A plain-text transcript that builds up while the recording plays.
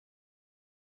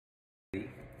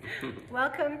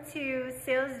Welcome to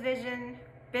SalesVision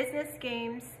Business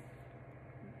Games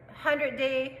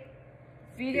 100-day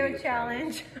video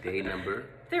challenge. Day number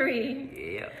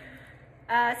 3.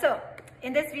 Yeah. So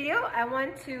in this video, I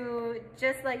want to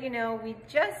just let you know we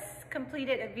just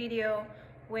completed a video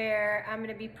where I'm going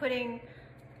to be putting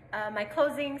my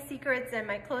closing secrets and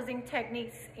my closing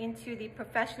techniques into the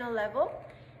professional level,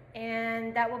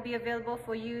 and that will be available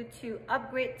for you to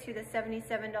upgrade to the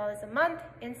 $77 a month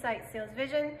inside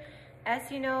SalesVision. As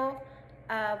you know,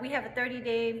 we have a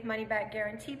 30-day money-back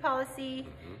guarantee policy,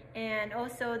 and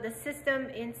also the system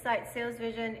inside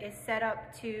SalesVision is set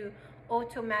up to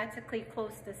automatically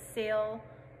close the sale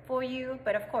for you,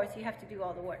 but of course you have to do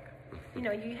all the work. You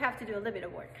know, you have to do a little bit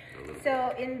of work.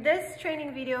 So in this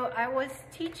training video, I was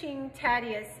teaching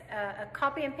Thaddeus a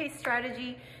copy and paste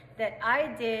strategy that I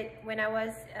did when I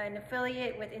was an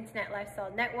affiliate with Internet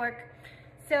Lifestyle Network.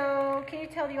 So can you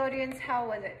tell the audience, how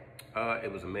was it?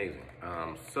 It was amazing.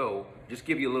 So just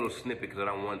give you a little snippet because I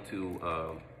don't want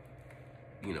to,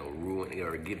 ruin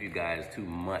or give you guys too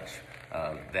much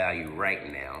value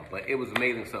right now. But it was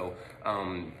amazing. So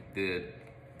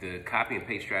the copy and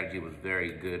paste strategy was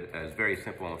very good. It's very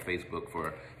simple on Facebook.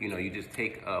 For you just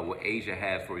take what Asia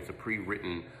has for it's a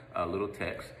pre-written little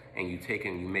text, and you take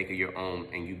and you make it your own,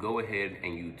 and you go ahead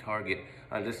and you target.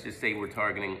 Let's just say we're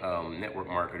targeting network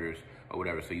marketers or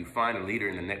whatever. So you find a leader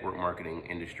in the network marketing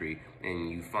industry, and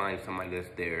you find somebody that's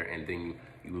there, and then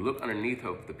you look underneath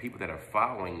of the people that are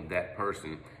following that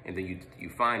person, and then you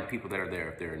find people that are there,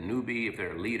 if they're a newbie, if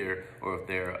they're a leader, or if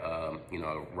they're a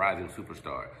rising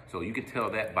superstar. So you can tell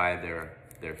that by their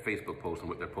Facebook posts and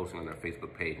what they're posting on their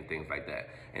Facebook page and things like that.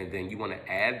 And then you want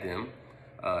to add them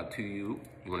to you.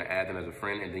 You want to add them as a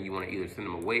friend, and then you want to either send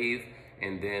them a wave,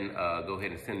 and then go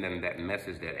ahead and send them that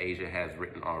message that Asia has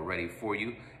written already for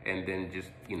you, and then just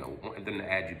want them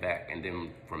to add you back. And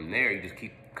then from there, you just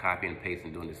keep copying and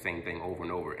pasting, doing the same thing over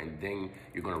and over, and then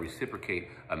you're going to reciprocate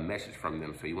a message from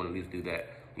them. So you want to at least do that,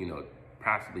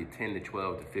 possibly 10 to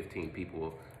 12 to 15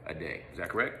 people a day. Is that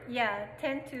correct? Yeah,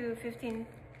 10 to 15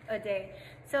 a day.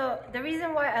 So the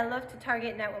reason why I love to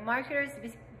target network marketers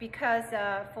is because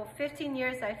for 15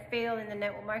 years I failed in the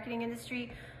network marketing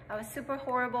industry. I was super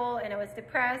horrible, and I was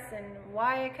depressed, and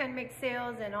why I can't make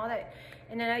sales and all that.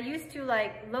 And then I used to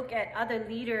look at other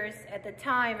leaders at the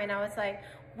time, and I was like,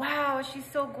 wow, she's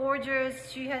so gorgeous.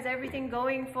 She has everything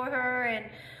going for her, and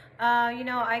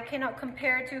I cannot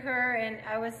compare to her. And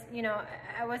I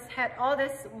had all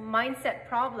this mindset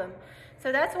problem.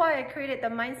 So that's why I created the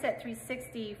Mindset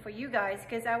 360 for you guys,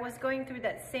 because I was going through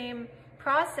that same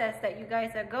process that you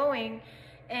guys are going.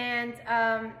 And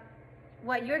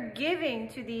what you're giving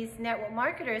to these network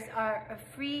marketers are a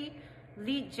free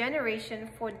lead generation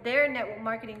for their network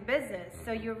marketing business.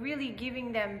 So you're really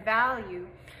giving them value.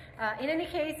 In any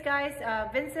case, guys,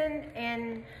 Vincent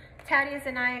and Thaddeus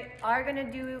and I are going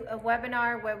to do a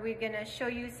webinar where we're going to show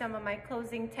you some of my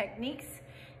closing techniques.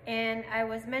 And I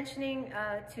was mentioning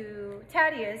to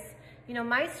Thaddeus,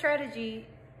 my strategy,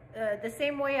 the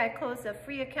same way I close a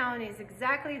free account is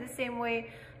exactly the same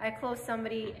way I close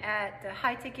somebody at the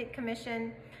high ticket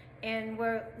commission. And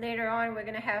later on we're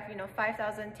going to have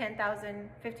 5,000, 10,000,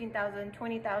 15,000,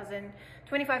 20,000,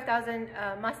 25,000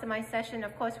 mastermind session.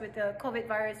 Of course, with the COVID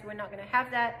virus, we're not going to have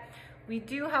that. We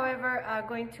do, however, are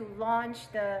going to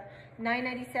launch the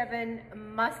 $997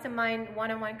 mastermind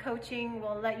one-on-one coaching.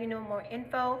 We'll let you know more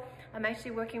info. I'm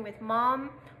actually working with Mom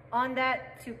on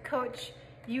that to coach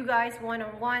you guys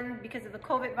one-on-one. Because of the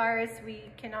COVID virus, we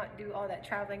cannot do all that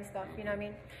traveling stuff, you know what I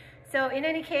mean? So in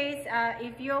any case,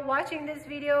 if you're watching this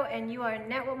video and you are a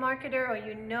network marketer,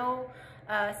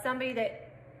 or somebody that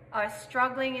are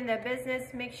struggling in their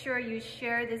business, make sure you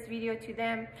share this video to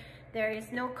them. There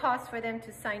is no cost for them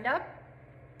to sign up,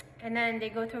 and then they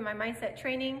go through my mindset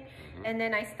training, and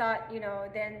then I start,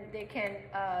 then they can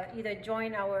either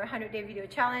join our 100-day video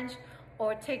challenge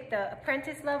or take the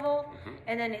apprentice level,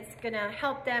 and then it's gonna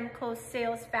help them close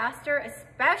sales faster,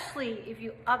 especially if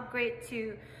you upgrade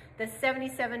to the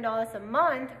 $77 a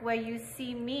month, where you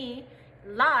see me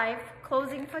live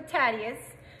closing for Thaddeus.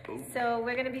 So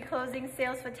we're gonna be closing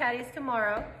sales for Thaddeus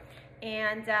tomorrow,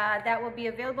 and that will be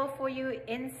available for you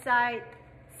inside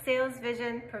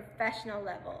SalesVision professional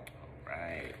level.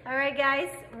 All right, guys.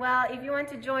 Well, if you want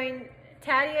to join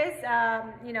Thaddeus,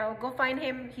 go find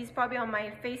him. He's probably on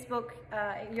my Facebook.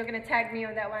 You're gonna tag me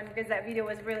on that one because that video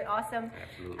was really awesome.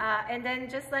 Absolutely. And then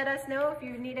just let us know if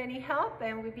you need any help,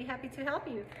 and we'd be happy to help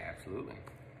you. Absolutely.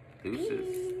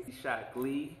 Deuces. Shot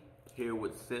Glee here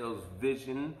with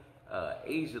SalesVision.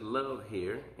 Asia Love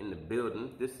here in the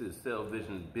building. This is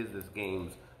SalesVision Business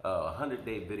Games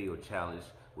 100-day video challenge.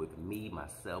 with me,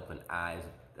 myself, and I.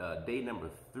 Day number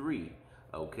 3,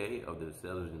 okay, of the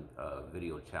SalesVision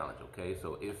video challenge, okay?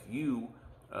 So if you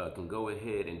can go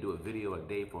ahead and do a video a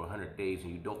day for 100 days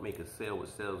and you don't make a sale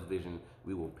with SalesVision,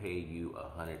 we will pay you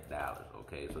 $100,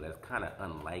 okay? So that's kind of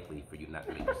unlikely for you not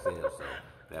to make a sale, so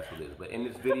that's what it is. But in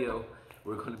this video,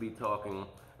 we're going to be talking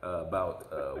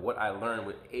about what I learned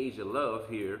with Asia Love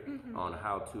here on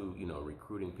how to,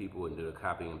 recruiting people and do a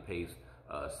copy and paste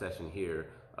session here,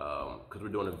 because we're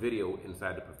doing a video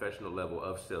inside the professional level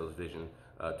of SalesVision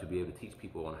to be able to teach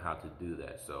people on how to do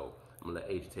that. So I'm gonna let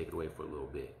Asia take it away for a little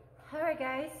bit. All right,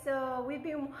 guys, so we've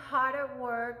been hard at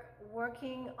work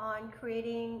working on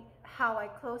creating how I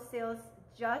close sales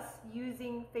just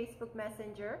using Facebook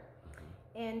Messenger.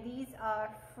 And these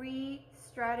are free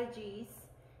strategies.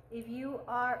 If you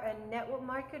are a network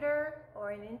marketer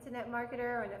or an internet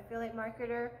marketer or an affiliate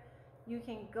marketer, you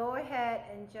can go ahead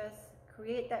and just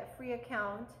create that free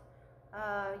account.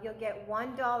 You'll get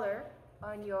 $1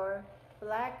 on your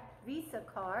Black Visa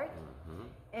card,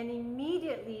 and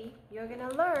immediately you're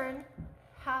gonna learn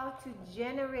how to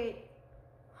generate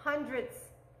hundreds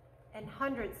and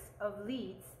hundreds of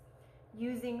leads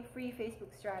using free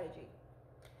Facebook strategy.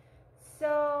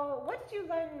 So what did you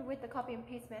learn with the copy and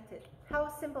paste method?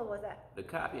 How simple was that? The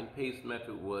copy and paste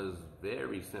method was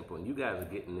very simple, and you guys are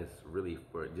getting this really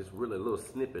for just really a little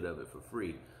snippet of it for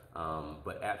free.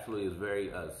 But absolutely it's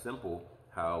very simple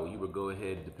how you would go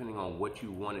ahead, depending on what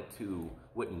you wanted to,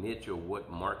 what niche or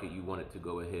what market you wanted to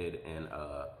go ahead and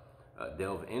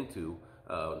delve into.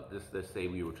 Let's say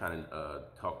we were trying to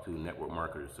talk to network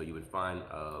marketers. So you would find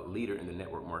a leader in the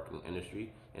network marketing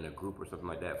industry in a group or something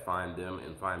like that, find them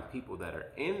and find people that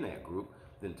are in that group,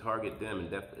 then target them.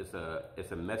 And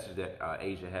it's a message that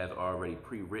Asia has already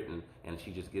pre-written, and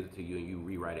she just gives it to you and you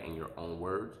rewrite it in your own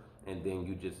words. And then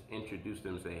you just introduce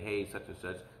them and say, hey, such and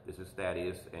such, this is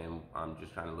Thaddeus, and I'm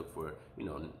just trying to look for,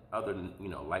 other,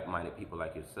 like-minded people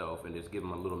like yourself, and just give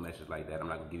them a little message like that. I'm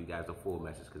not gonna give you guys a full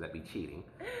message because that'd be cheating.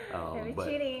 That'd be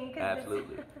cheating.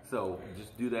 Absolutely. So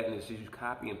just do that, and it's just you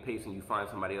copy and paste, and you find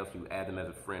somebody else, you add them as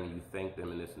a friend, and you thank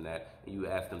them and this and that, and you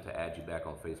ask them to add you back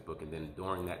on Facebook, and then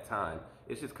during that time,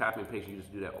 it's just copy and paste. You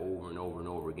just do that over and over and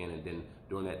over again, and then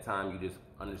during that time, you just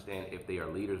understand if they are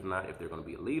leaders or not, if they're gonna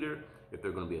be a leader, if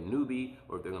they're going to be a newbie,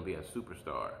 or if they're going to be a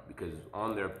superstar. Because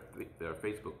on their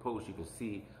Facebook post, you can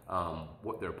see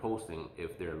what they're posting,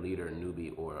 if they're a leader, a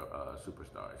newbie, or a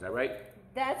superstar. Is that right?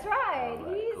 That's right. All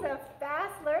right, He's cool. a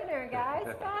fast learner, guys.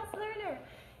 Fast learner.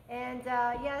 And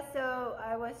yeah, so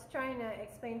I was trying to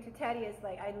explain to Thaddeus,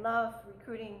 like, I love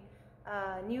recruiting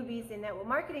newbies in network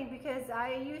marketing because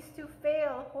I used to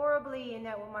fail horribly in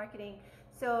network marketing.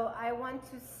 So I want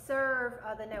to serve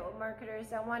other network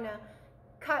marketers. I want to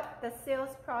cut the sales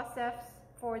process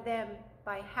for them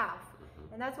by half.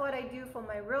 And that's what I do for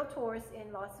my realtors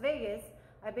in Las Vegas.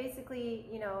 I basically,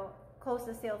 close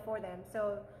the sale for them.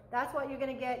 So that's what you're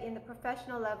gonna get in the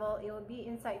professional level. It will be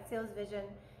inside SalesVision.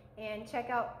 And check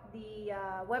out the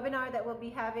webinar that we'll be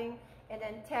having. And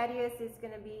then Thaddeus is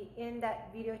gonna be in that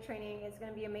video training. It's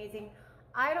gonna be amazing.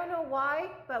 I don't know why,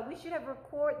 but we should have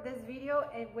recorded this video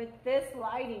and with this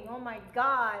lighting. Oh my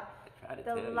God.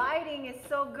 The lighting is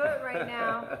so good right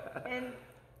now.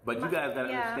 But you guys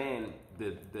gotta understand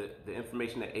the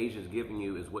information that Asia's giving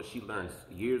you is what she learned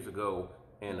years ago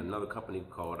in another company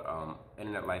called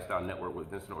Internet Lifestyle Network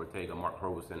with Vincent Ortega, Mark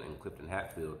Hurwitson, and Clifton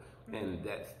Hatfield. And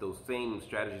that's those same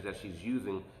strategies that she's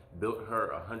using built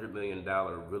her $100 million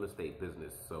real estate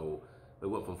business. So it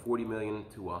went from 40 million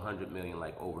to 100 million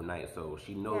like overnight. So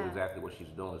she knows exactly what she's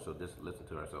doing. So just listen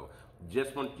to her. So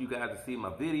just want you guys to see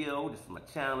my video. This is my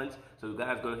challenge. So you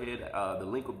guys go ahead. The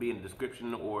link will be in the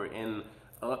description or in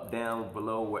up, down,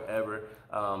 below, wherever.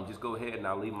 Just go ahead and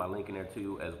I'll leave my link in there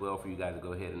too as well for you guys to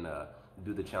go ahead and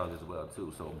do the challenge as well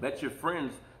too. So bet your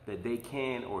friends that they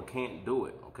can or can't do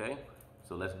it. Okay.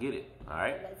 So let's get it. All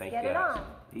right. Let's Thank get you guys. it on.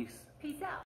 Peace. Peace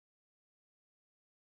out.